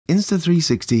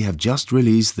Insta360 have just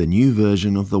released the new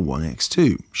version of the One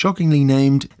X2, shockingly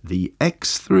named the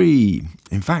X3.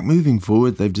 In fact, moving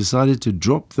forward, they've decided to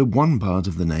drop the one part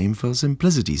of the name for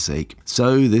simplicity's sake.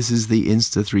 So this is the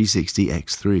Insta360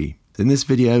 X3. In this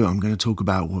video, I'm going to talk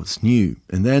about what's new,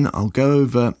 and then I'll go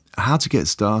over how to get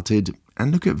started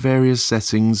and look at various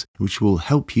settings which will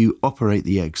help you operate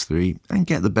the X3 and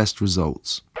get the best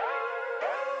results.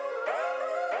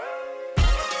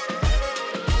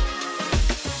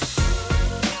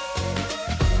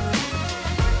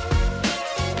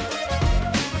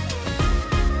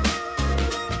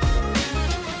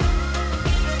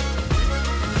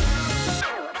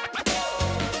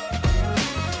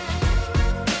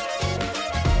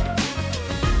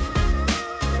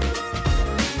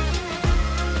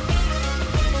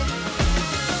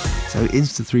 So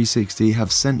Insta360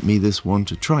 have sent me this one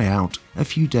to try out a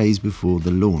few days before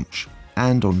the launch.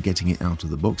 And on getting it out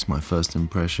of the box, my first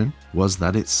impression was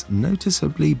that it's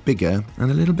noticeably bigger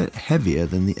and a little bit heavier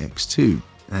than the X2.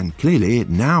 And clearly it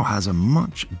now has a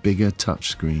much bigger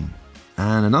touchscreen.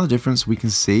 And another difference we can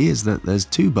see is that there's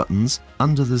two buttons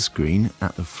under the screen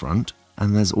at the front,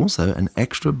 and there's also an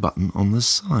extra button on the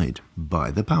side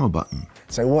by the power button.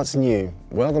 So what's new?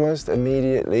 Well, the most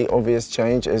immediately obvious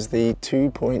change is the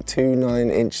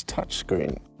 2.29-inch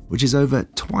touchscreen, which is over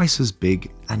twice as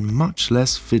big and much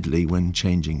less fiddly when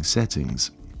changing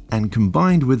settings. And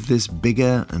combined with this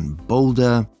bigger and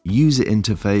bolder user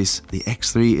interface, the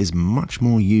X3 is much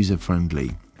more user-friendly.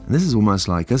 And this is almost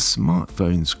like a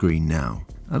smartphone screen now.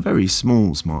 A very small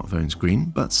smartphone screen,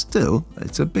 but still,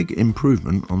 it's a big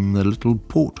improvement on the little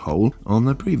porthole on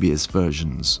the previous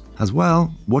versions. As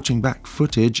well, watching back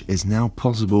footage is now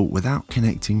possible without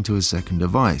connecting to a second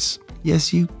device.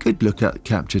 Yes, you could look at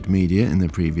captured media in the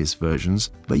previous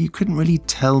versions, but you couldn't really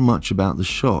tell much about the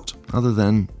shot, other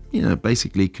than,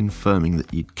 basically confirming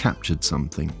that you'd captured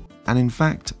something. And in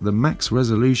fact, the max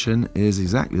resolution is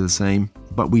exactly the same,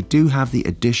 but we do have the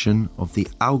addition of the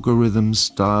algorithm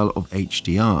style of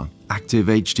HDR. Active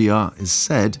HDR is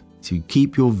said to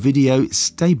keep your video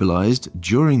stabilized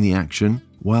during the action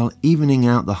while evening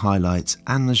out the highlights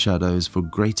and the shadows for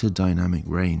greater dynamic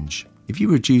range. If you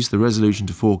reduce the resolution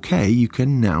to 4K, you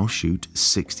can now shoot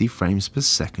 60 frames per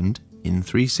second in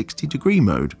 360-degree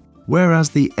mode,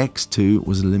 whereas the X2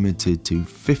 was limited to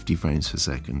 50 frames per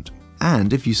second.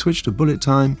 And if you switch to bullet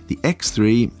time, the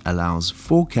X3 allows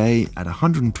 4K at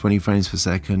 120 frames per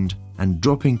second, and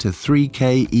dropping to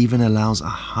 3K even allows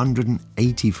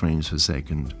 180 frames per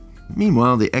second.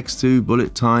 Meanwhile, the X2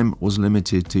 bullet time was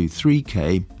limited to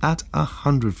 3K at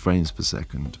 100 frames per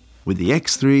second. With the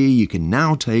X3, you can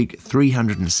now take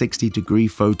 360-degree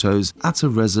photos at a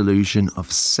resolution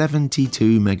of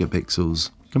 72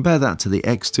 megapixels. Compare that to the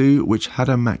X2, which had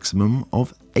a maximum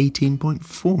of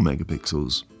 18.4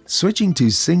 megapixels. Switching to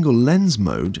single lens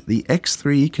mode, the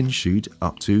X3 can shoot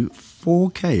up to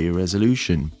 4K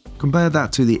resolution. Compare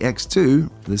that to the X2,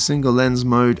 the single lens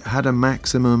mode had a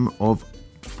maximum of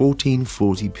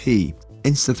 1440p.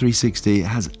 Insta360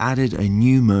 has added a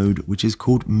new mode which is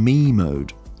called Me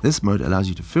mode. This mode allows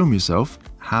you to film yourself,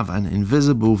 have an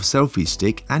invisible selfie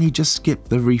stick, and you just skip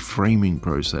the reframing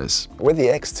process. With the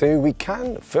X2, we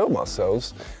can film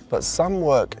ourselves, but some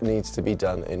work needs to be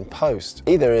done in post,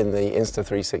 either in the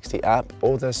Insta360 app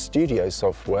or the studio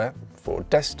software for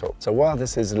desktop. So while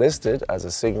this is listed as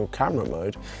a single camera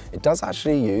mode, it does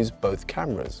actually use both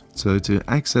cameras. So to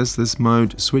access this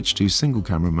mode, switch to single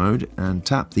camera mode and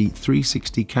tap the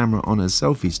 360 camera on a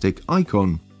selfie stick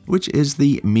icon, which is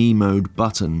the Me mode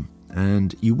button.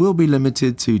 And you will be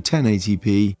limited to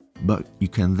 1080p, but you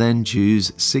can then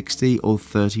choose 60 or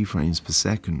 30 frames per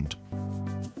second.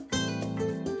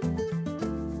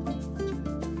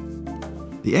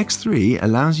 The X3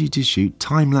 allows you to shoot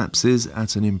time lapses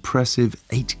at an impressive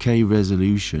 8K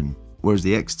resolution, whereas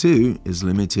the X2 is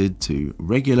limited to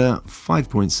regular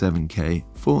 5.7K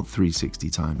for 360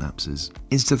 time lapses.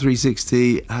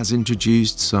 Insta360 has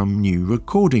introduced some new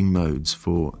recording modes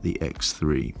for the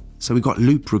X3. So we've got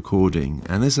loop recording,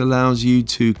 and this allows you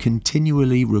to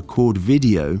continually record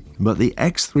video, but the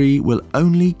X3 will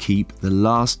only keep the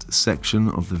last section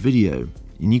of the video.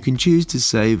 And you can choose to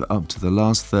save up to the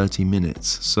last 30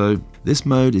 minutes. So this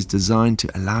mode is designed to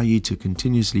allow you to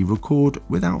continuously record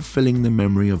without filling the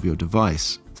memory of your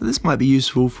device. So this might be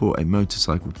useful for a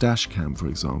motorcycle dash cam, for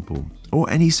example, or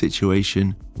any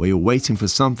situation where you're waiting for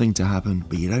something to happen,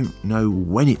 but you don't know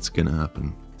when it's going to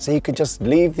happen. So you could just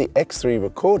leave the X3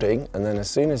 recording, and then as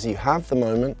soon as you have the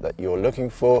moment that you're looking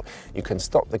for, you can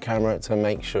stop the camera to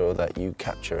make sure that you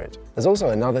capture it. There's also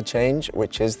another change,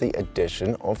 which is the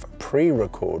addition of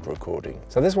pre-record recording.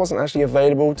 So this wasn't actually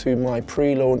available to my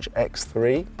pre-launch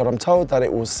X3, but I'm told that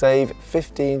it will save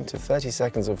 15 to 30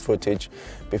 seconds of footage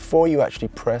before you actually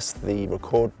press the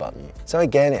record button. So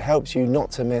again, it helps you not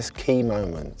to miss key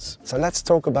moments. So let's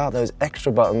talk about those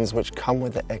extra buttons which come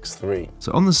with the X3.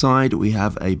 So on the side, we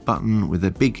have a button with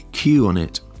a big Q on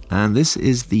it, and this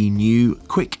is the new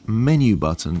quick menu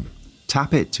button.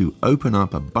 Tap it to open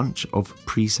up a bunch of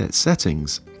preset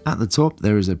settings. At the top,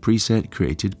 there is a preset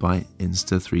created by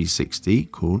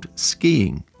Insta360 called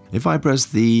skiing. If I press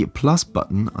the plus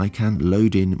button, I can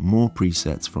load in more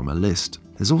presets from a list.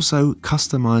 There's also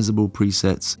customizable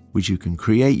presets which you can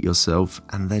create yourself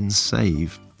and then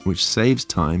save, which saves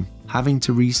time having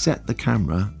to reset the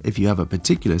camera if you have a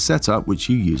particular setup which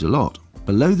you use a lot.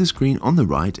 Below the screen on the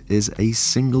right is a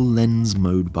single lens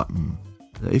mode button.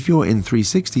 If you're in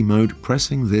 360 mode,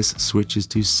 pressing this switches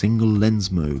to single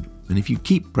lens mode, and if you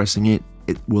keep pressing it,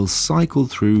 it will cycle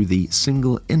through the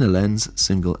single inner lens,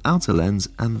 single outer lens,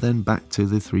 and then back to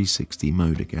the 360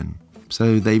 mode again.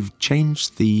 So they've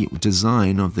changed the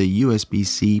design of the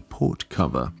USB-C port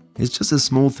cover. It's just a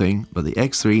small thing, but the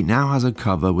X3 now has a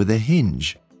cover with a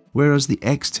hinge, whereas the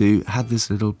X2 had this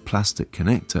little plastic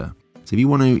connector. So if you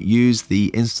want to use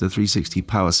the Insta360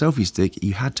 Power Selfie Stick,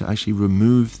 you had to actually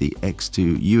remove the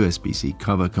X2 USB-C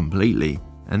cover completely,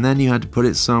 and then you had to put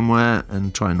it somewhere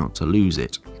and try not to lose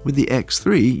it. With the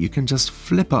X3, you can just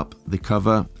flip up the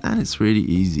cover, and it's really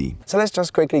easy. So let's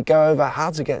just quickly go over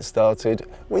how to get started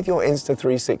with your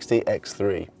Insta360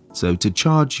 X3. So to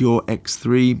charge your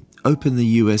X3, open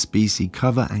the USB-C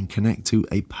cover and connect to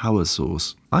a power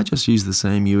source. I just use the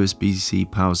same USB-C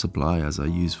power supply as I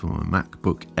use for my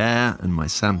MacBook Air and my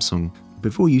Samsung.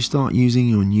 Before you start using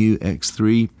your new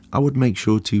X3, I would make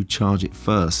sure to charge it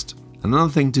first.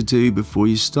 Another thing to do before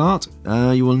you start,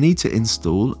 you will need to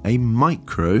install a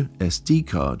micro SD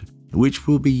card, which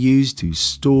will be used to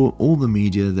store all the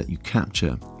media that you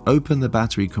capture. Open the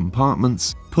battery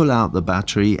compartments, pull out the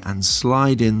battery, and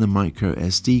slide in the micro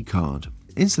SD card.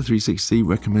 Insta360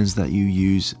 recommends that you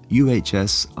use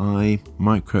UHS-I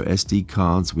micro SD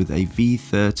cards with a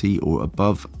V30 or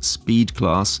above speed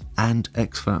class and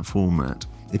exFAT format.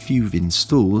 If you've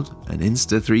installed an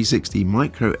Insta360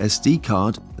 micro SD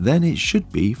card, then it should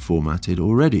be formatted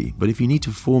already. But if you need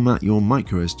to format your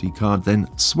micro SD card, then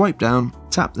swipe down,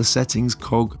 tap the settings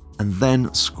cog, and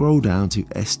then scroll down to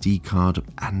SD card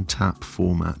and tap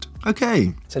format.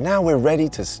 Okay. So now we're ready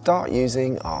to start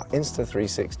using our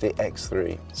Insta360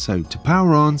 X3. So to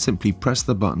power on, simply press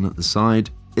the button at the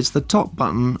side. It's the top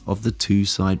button of the two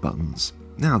side buttons.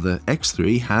 Now the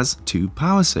X3 has two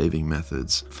power saving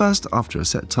methods. First, after a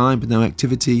set time but no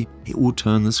activity, it will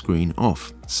turn the screen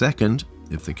off. Second,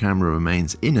 if the camera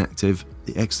remains inactive,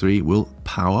 the X3 will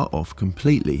power off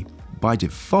completely. By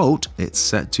default, it's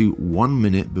set to 1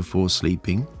 minute before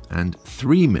sleeping and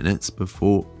 3 minutes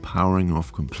before powering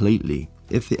off completely.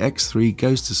 If the X3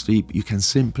 goes to sleep, you can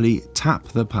simply tap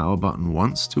the power button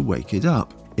once to wake it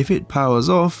up. If it powers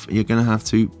off, you're going to have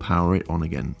to power it on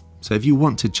again. So if you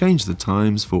want to change the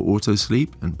times for auto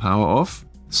sleep and power off,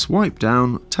 swipe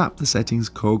down, tap the settings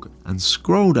cog, and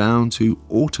scroll down to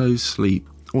auto sleep.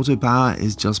 Auto power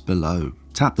is just below.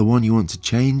 Tap the one you want to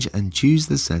change and choose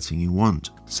the setting you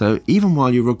want. So even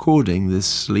while you're recording, this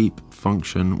sleep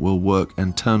function will work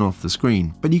and turn off the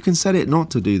screen, but you can set it not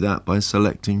to do that by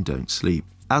selecting Don't Sleep.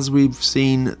 As we've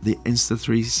seen, the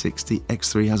Insta360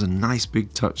 X3 has a nice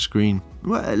big touchscreen,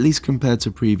 well, at least compared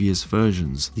to previous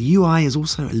versions. The UI is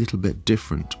also a little bit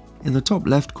different. In the top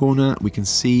left corner, we can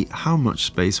see how much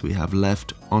space we have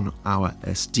left on our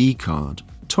SD card.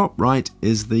 Top right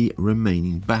is the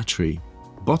remaining battery.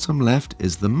 Bottom left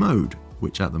is the mode,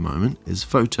 which at the moment is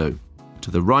photo.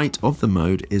 To the right of the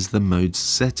mode is the mode's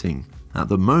setting. At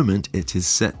the moment, it is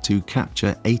set to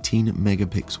capture 18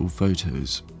 megapixel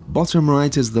photos. Bottom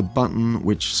right is the button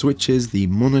which switches the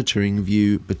monitoring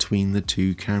view between the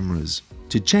two cameras.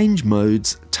 To change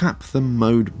modes, tap the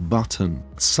mode button.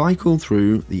 Cycle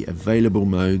through the available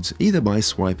modes either by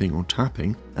swiping or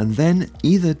tapping, and then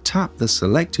either tap the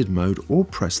selected mode or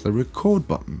press the record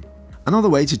button. Another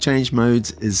way to change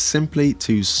modes is simply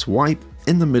to swipe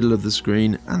in the middle of the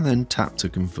screen and then tap to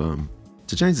confirm.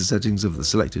 To change the settings of the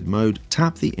selected mode,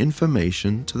 tap the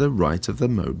information to the right of the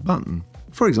mode button.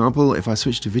 For example, if I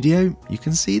switch to video, you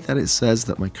can see that it says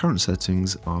that my current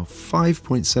settings are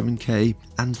 5.7K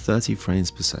and 30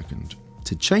 frames per second.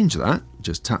 To change that,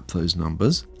 just tap those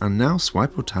numbers and now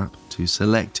swipe or tap to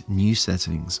select new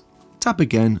settings. Tap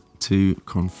again to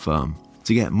confirm. To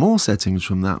To get more settings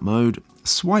from that mode,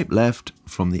 swipe left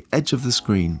from the edge of the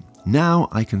screen. Now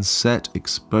I can set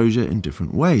exposure in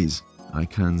different ways. I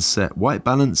can set white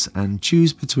balance and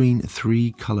choose between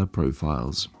 3 color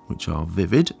profiles, which are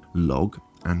vivid, log,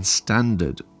 and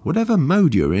standard. Whatever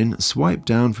mode you're in, swipe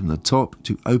down from the top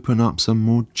to open up some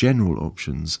more general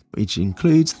options, which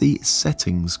includes the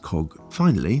settings cog.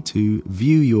 Finally, to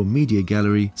view your media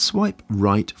gallery, swipe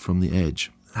right from the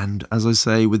edge. And as I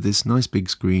say, with this nice big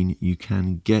screen, you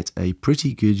can get a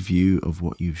pretty good view of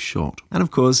what you've shot. And of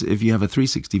course, if you have a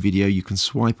 360 video, you can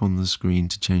swipe on the screen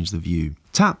to change the view.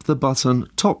 Tap the button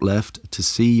top left to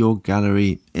see your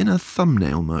gallery in a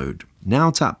thumbnail mode.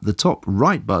 Now tap the top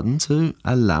right button to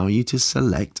allow you to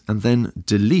select and then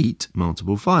delete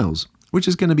multiple files, which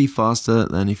is going to be faster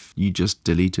than if you just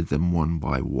deleted them one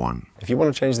by one. If you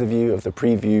want to change the view of the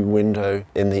preview window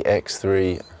in the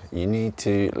X3, you need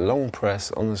to long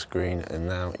press on the screen, and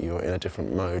now you're in a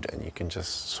different mode and you can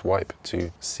just swipe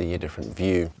to see a different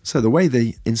view. So the way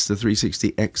the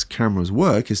Insta360 X cameras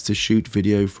work is to shoot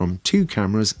video from 2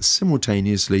 cameras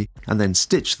simultaneously and then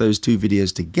stitch those 2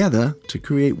 videos together to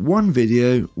create one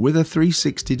video with a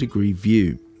 360-degree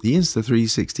view. The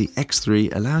Insta360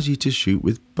 X3 allows you to shoot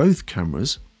with both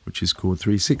cameras, which is called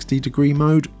 360-degree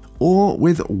mode, or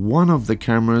with one of the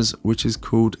cameras, which is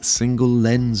called single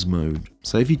lens mode.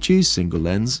 So if you choose single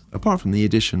lens, apart from the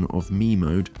addition of me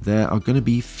mode, there are going to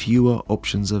be fewer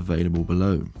options available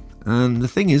below. And the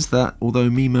thing is that although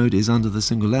me mode is under the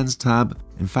single lens tab,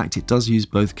 in fact it does use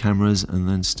both cameras and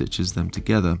then stitches them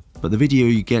together. But the video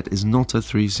you get is not a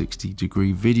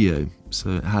 360-degree video,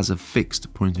 so it has a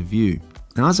fixed point of view.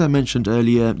 Now, as I mentioned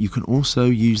earlier, you can also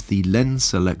use the lens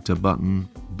selector button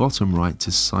bottom right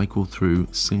to cycle through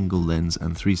single lens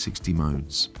and 360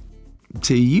 modes.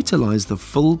 To utilize the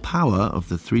full power of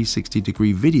the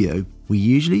 360-degree video, we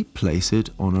usually place it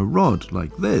on a rod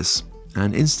like this.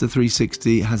 And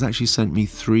Insta360 has actually sent me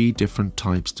 3 different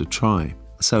types to try.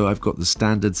 So I've got the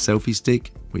standard selfie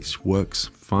stick, which works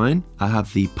fine. I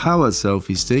have the powered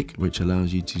selfie stick, which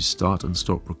allows you to start and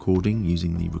stop recording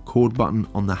using the record button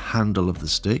on the handle of the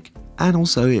stick. And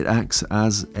also it acts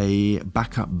as a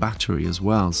backup battery as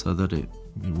well, so that it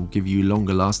will give you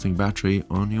longer lasting battery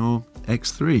on your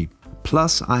X3.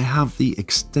 Plus, I have the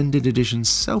extended edition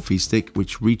selfie stick,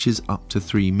 which reaches up to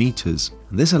 3 meters.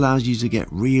 This allows you to get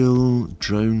real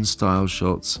drone style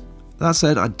shots. That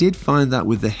said, I did find that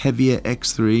with the heavier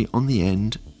X3 on the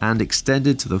end and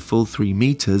extended to the full 3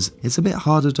 meters, it's a bit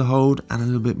harder to hold and a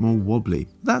little bit more wobbly.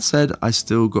 That said, I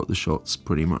still got the shots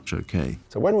pretty much okay.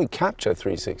 So when we capture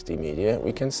 360 media,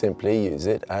 we can simply use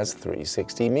it as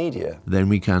 360 media. Then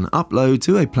we can upload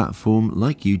to a platform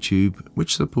like YouTube,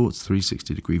 which supports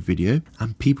 360-degree video,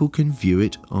 and people can view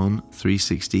it on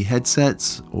 360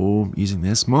 headsets or using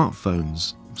their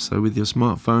smartphones. So with your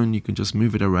smartphone, you can just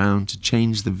move it around to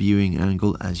change the viewing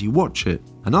angle as you watch it.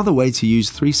 Another way to use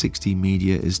 360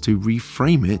 media is to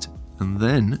reframe it and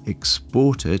then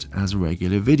export it as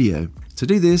regular video. To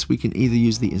do this, we can either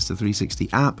use the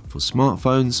Insta360 app for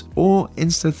smartphones or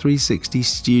Insta360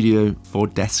 Studio for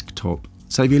desktop.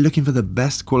 So if you're looking for the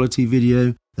best quality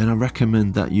video, then I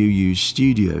recommend that you use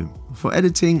Studio. For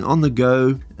editing on the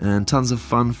go and tons of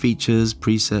fun features,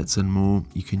 presets and more,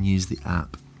 you can use the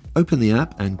app. Open the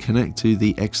app and connect to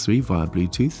the X3 via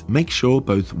Bluetooth. Make sure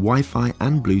both Wi-Fi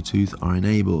and Bluetooth are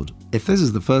enabled. If this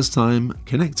is the first time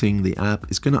connecting the app,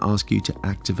 it's going to ask you to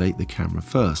activate the camera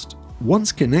first.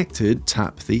 Once connected,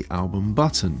 tap the album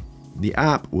button. The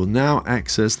app will now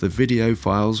access the video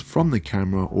files from the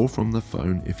camera or from the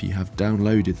phone if you have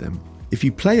downloaded them. If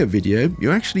you play a video,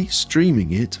 you're actually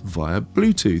streaming it via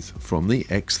Bluetooth from the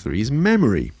X3's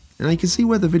memory. And you can see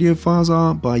where the video files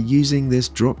are by using this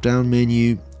drop-down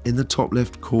menu in the top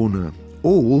left corner.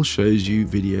 All shows you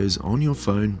videos on your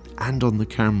phone and on the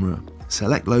camera.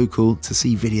 Select local to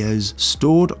see videos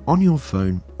stored on your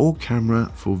phone or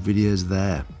camera for videos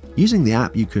there. Using the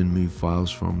app, you can move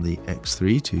files from the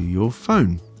X3 to your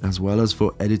phone, as well as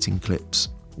for editing clips.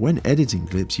 When editing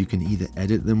clips, you can either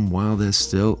edit them while they're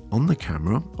still on the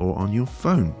camera or on your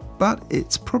phone, but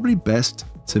it's probably best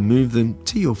to move them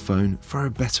to your phone for a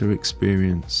better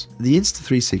experience. The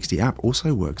Insta360 app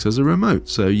also works as a remote,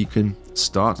 so you can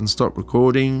start and stop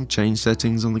recording, change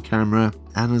settings on the camera,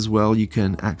 and as well you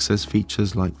can access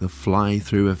features like the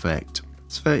fly-through effect.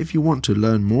 So if you want to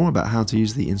learn more about how to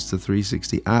use the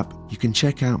Insta360 app, you can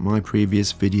check out my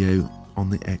previous video on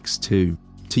the X2.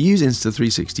 To use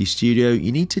Insta360 Studio,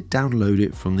 you need to download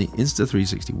it from the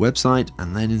Insta360 website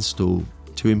and then install.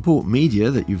 To import media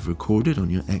that you've recorded on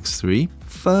your X3,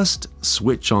 first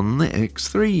switch on the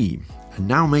X3. And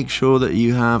now make sure that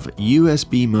you have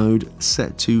USB mode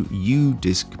set to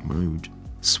U-Disc mode.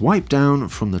 Swipe down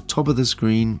from the top of the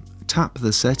screen, tap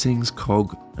the settings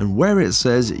cog, and where it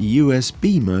says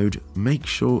USB mode, make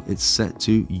sure it's set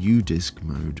to UDisc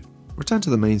mode. Return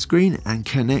to the main screen and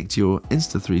connect your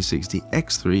Insta360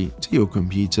 X3 to your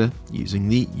computer using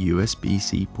the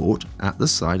USB-C port at the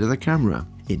side of the camera.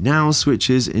 It now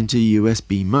switches into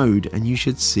USB mode and you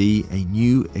should see a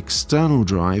new external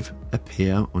drive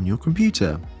appear on your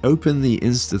computer. Open the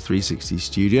Insta360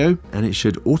 Studio and it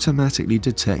should automatically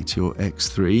detect your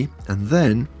X3 and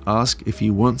then ask if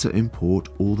you want to import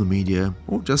all the media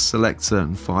or just select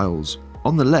certain files.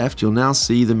 On the left, you'll now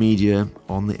see the media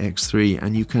on the X3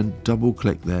 and you can double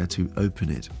click there to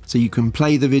open it. So you can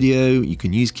play the video, you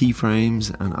can use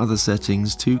keyframes and other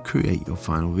settings to create your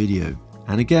final video.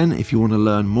 And again, if you want to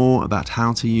learn more about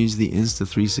how to use the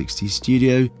Insta360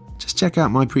 Studio, just check out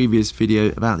my previous video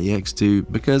about the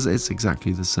X2 because it's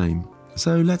exactly the same.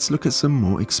 So let's look at some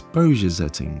more exposure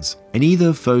settings. In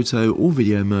either photo or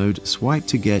video mode, swipe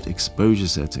to get exposure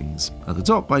settings. At the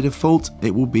top by default,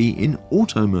 it will be in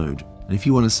auto mode. And if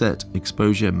you want to set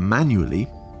exposure manually,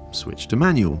 switch to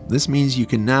manual. This means you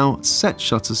can now set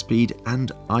shutter speed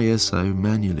and ISO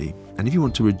manually. And if you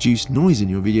want to reduce noise in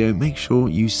your video, make sure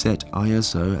you set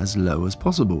ISO as low as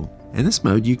possible. In this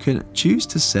mode, you can choose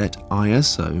to set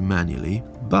ISO manually,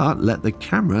 but let the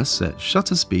camera set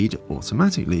shutter speed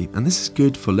automatically. And this is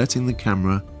good for letting the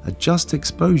camera adjust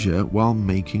exposure while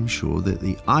making sure that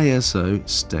the ISO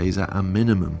stays at a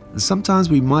minimum. And sometimes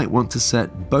we might want to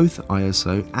set both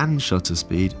ISO and shutter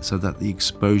speed so that the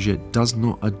exposure does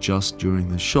not adjust during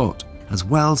the shot. As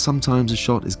well, sometimes a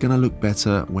shot is going to look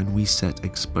better when we set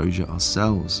exposure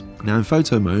ourselves. Now in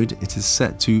photo mode, it is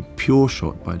set to pure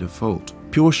shot by default.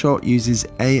 Pure shot uses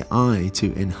AI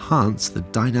to enhance the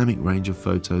dynamic range of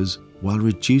photos while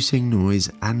reducing noise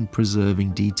and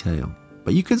preserving detail.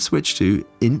 But you can switch to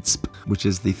INSP, which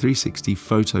is the 360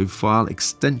 photo file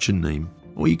extension name,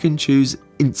 or you can choose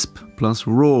INSP plus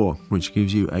RAW, which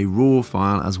gives you a RAW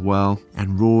file as well,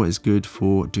 and RAW is good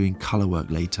for doing color work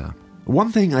later.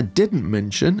 One thing I didn't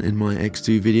mention in my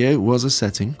X2 video was a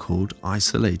setting called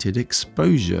isolated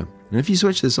exposure. And if you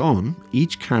switch this on,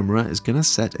 each camera is going to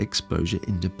set exposure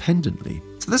independently.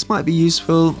 So this might be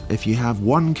useful if you have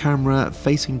one camera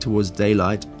facing towards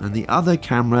daylight and the other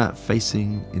camera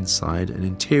facing inside an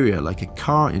interior like a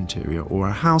car interior or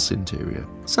a house interior.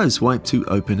 So swipe to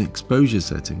open exposure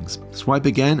settings. Swipe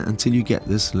again until you get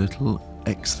this little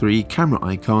X3 camera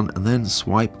icon and then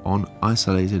swipe on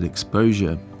isolated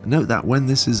exposure. Note that when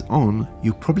this is on,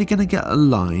 you're probably going to get a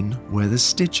line where the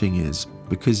stitching is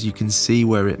because you can see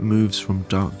where it moves from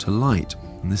dark to light.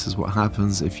 And this is what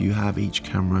happens if you have each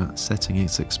camera setting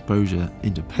its exposure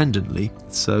independently.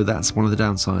 So that's one of the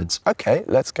downsides. Okay,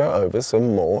 let's go over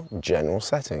some more general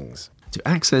settings. To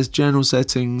access general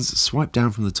settings, swipe down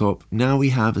from the top. Now we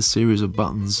have a series of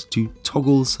buttons to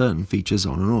toggle certain features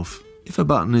on and off. If a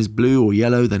button is blue or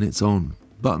yellow, then it's on.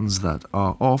 Buttons that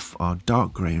are off are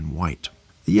dark grey and white.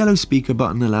 The yellow speaker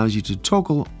button allows you to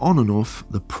toggle on and off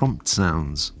the prompt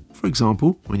sounds. For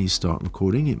example, when you start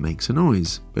recording, it makes a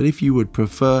noise. But if you would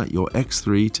prefer your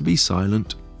X3 to be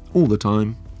silent all the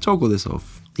time, toggle this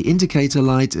off. The indicator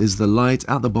light is the light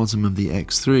at the bottom of the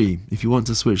X3. If you want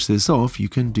to switch this off, you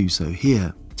can do so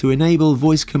here. To enable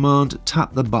voice command,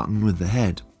 tap the button with the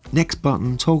head. Next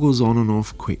button toggles on and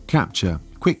off quick capture.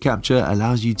 Quick capture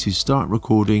allows you to start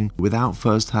recording without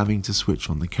first having to switch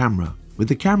on the camera. With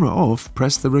the camera off,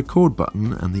 press the record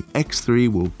button and the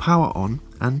X3 will power on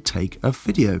and take a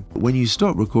video. When you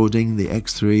stop recording, the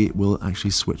X3 will actually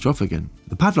switch off again.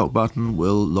 The padlock button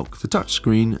will lock the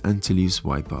touchscreen until you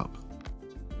swipe up.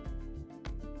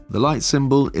 The light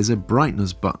symbol is a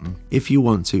brightness button if you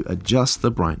want to adjust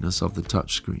the brightness of the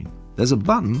touchscreen. There's a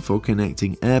button for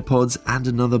connecting AirPods and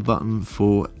another button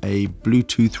for a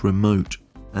Bluetooth remote.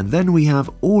 And then we have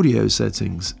audio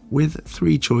settings with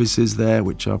 3 choices there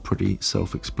which are pretty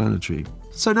self-explanatory.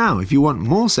 So now if you want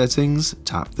more settings,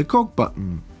 tap the cog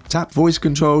button. Tap voice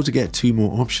control to get 2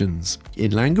 more options.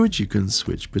 In language you can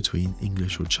switch between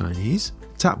English or Chinese.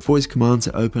 Tap voice command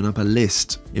to open up a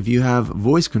list. If you have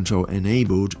voice control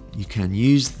enabled, you can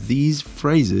use these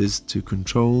phrases to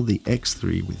control the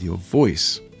X3 with your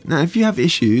voice. Now if you have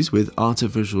issues with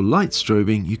artificial light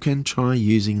strobing, you can try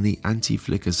using the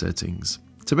anti-flicker settings.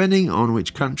 Depending on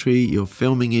which country you're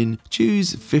filming in,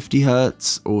 choose 50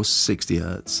 Hz or 60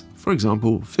 Hz. For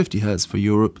example, 50 Hz for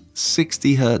Europe,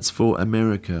 60 Hz for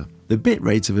America. The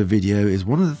bitrate of a video is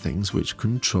one of the things which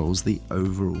controls the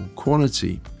overall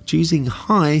quality. Choosing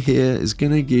high here is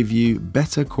going to give you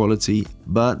better quality,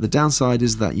 but the downside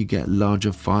is that you get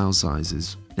larger file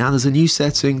sizes. Now there's a new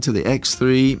setting to the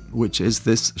X3, which is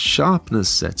this sharpness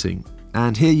setting.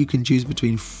 And here you can choose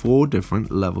between 4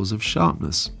 different levels of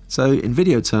sharpness. So in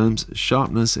video terms,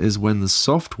 sharpness is when the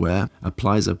software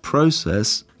applies a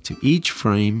process to each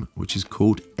frame, which is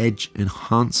called edge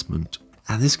enhancement.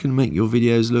 And this can make your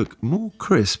videos look more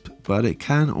crisp, but it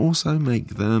can also make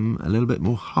them a little bit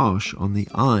more harsh on the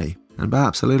eye and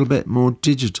perhaps a little bit more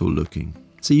digital looking.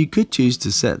 So you could choose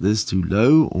to set this to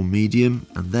low or medium,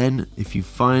 and then if you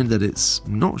find that it's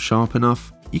not sharp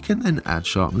enough, you can then add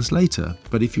sharpness later.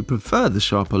 But if you prefer the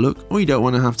sharper look or you don't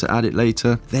want to have to add it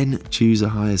later, then choose a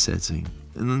higher setting.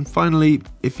 And then finally,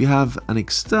 if you have an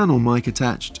external mic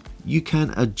attached, you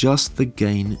can adjust the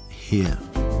gain here.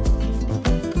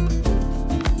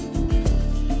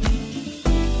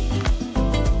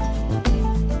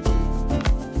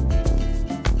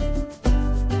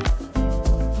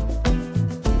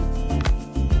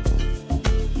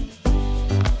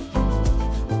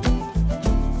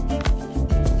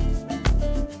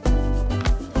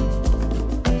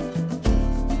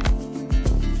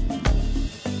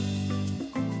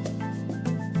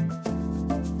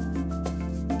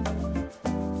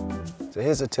 So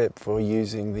here's a tip for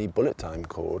using the bullet time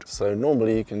cord. So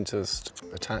normally you can just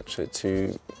attach it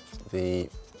to the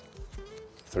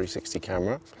 360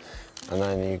 camera and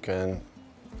then you can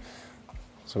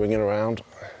swing it around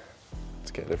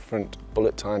to get different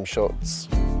bullet time shots.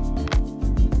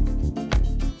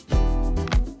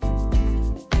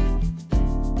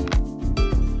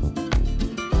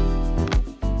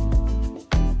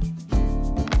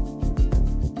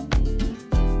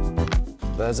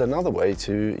 There's another way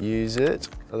to use it.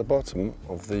 At the bottom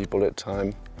of the bullet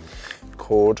time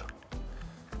cord,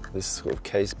 this sort of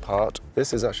case part,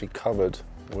 this is actually covered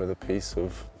with a piece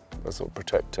of a sort of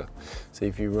protector. So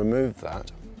if you remove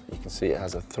that, you can see it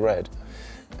has a thread.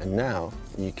 And now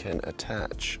you can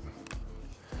attach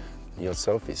your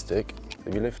selfie stick.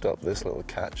 If you lift up this little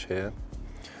catch here,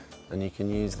 and you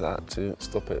can use that to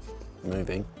stop it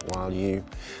moving while you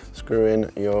screw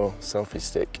in your selfie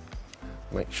stick.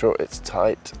 Make sure it's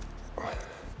tight.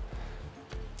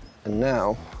 And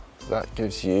now that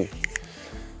gives you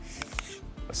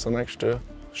some extra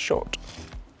shot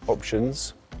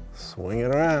options. Swing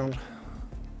it around.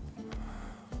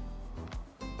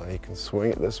 Or you can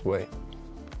swing it this way.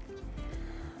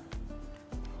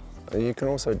 And you can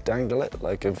also dangle it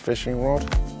like a fishing rod.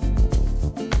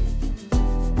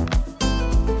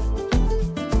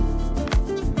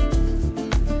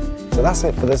 So that's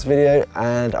it for this video,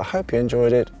 and I hope you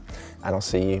enjoyed it, and I'll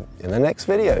see you in the next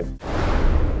video.